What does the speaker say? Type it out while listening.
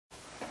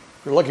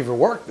If you're looking for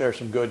work, there's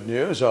some good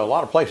news. A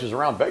lot of places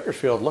around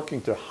Bakersfield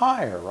looking to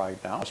hire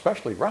right now,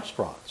 especially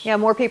restaurants. Yeah,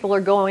 more people are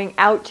going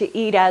out to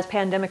eat as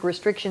pandemic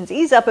restrictions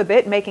ease up a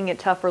bit, making it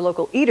tough for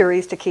local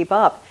eateries to keep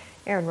up.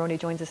 Aaron Roney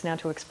joins us now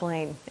to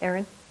explain.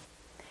 Aaron?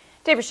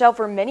 David Shell,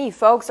 for many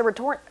folks, a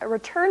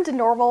return to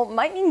normal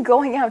might mean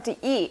going out to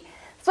eat.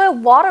 So a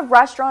lot of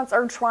restaurants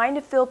are trying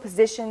to fill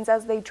positions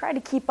as they try to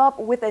keep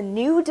up with a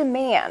new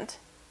demand.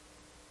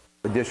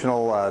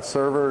 Additional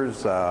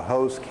servers,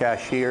 hosts,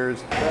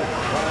 cashiers,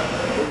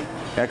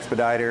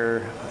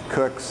 expediter,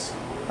 cooks,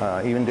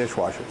 even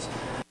dishwashers.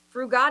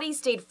 Frugatti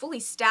stayed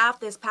fully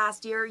staffed this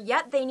past year,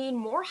 yet they need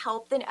more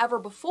help than ever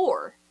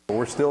before.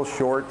 We're still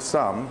short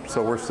some,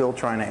 so we're still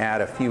trying to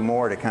add a few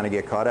more to kind of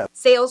get caught up.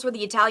 Sales for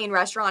the Italian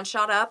restaurant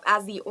shot up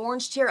as the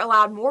orange tier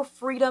allowed more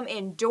freedom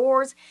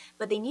indoors,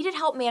 but they needed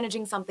help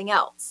managing something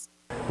else.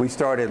 We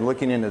started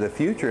looking into the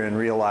future and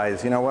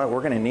realized, you know what, we're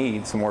going to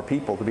need some more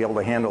people to be able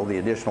to handle the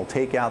additional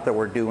takeout that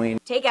we're doing.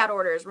 Takeout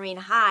orders remain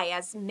high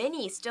as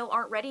many still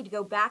aren't ready to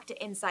go back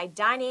to inside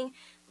dining.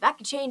 That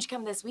could change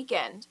come this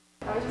weekend.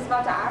 I was just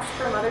about to ask,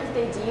 for Mother's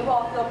Day, do you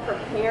all feel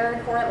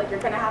prepared for it? Like you're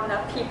going to have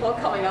enough people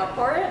coming up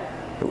for it?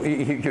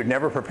 You're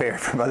never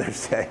prepared for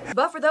Mother's Day.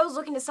 But for those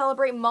looking to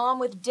celebrate mom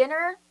with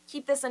dinner,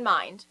 keep this in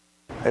mind.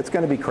 It's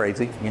going to be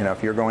crazy. You know,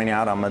 if you're going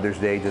out on Mother's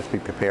Day, just be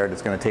prepared.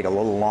 It's going to take a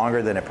little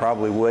longer than it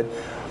probably would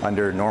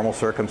under normal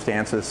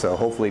circumstances. So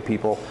hopefully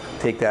people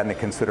take that into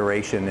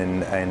consideration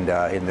and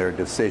in their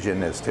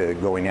decision as to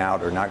going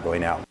out or not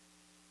going out.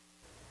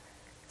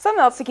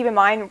 Something else to keep in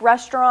mind,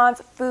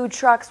 restaurants, food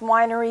trucks,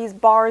 wineries,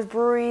 bars,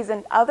 breweries,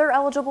 and other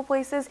eligible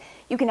places,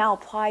 you can now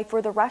apply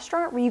for the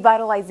Restaurant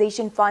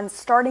Revitalization Fund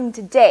starting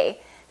today.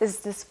 This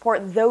is to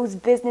support those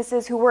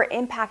businesses who were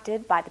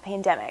impacted by the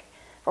pandemic.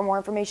 For more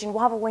information,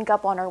 we'll have a link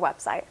up on our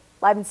website.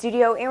 Live in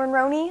studio, Aaron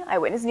Roney,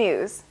 Eyewitness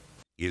News.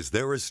 Is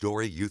there a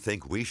story you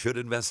think we should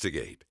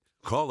investigate?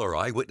 Call our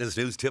Eyewitness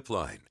News tip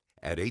line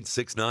at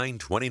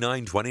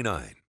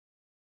 869-2929.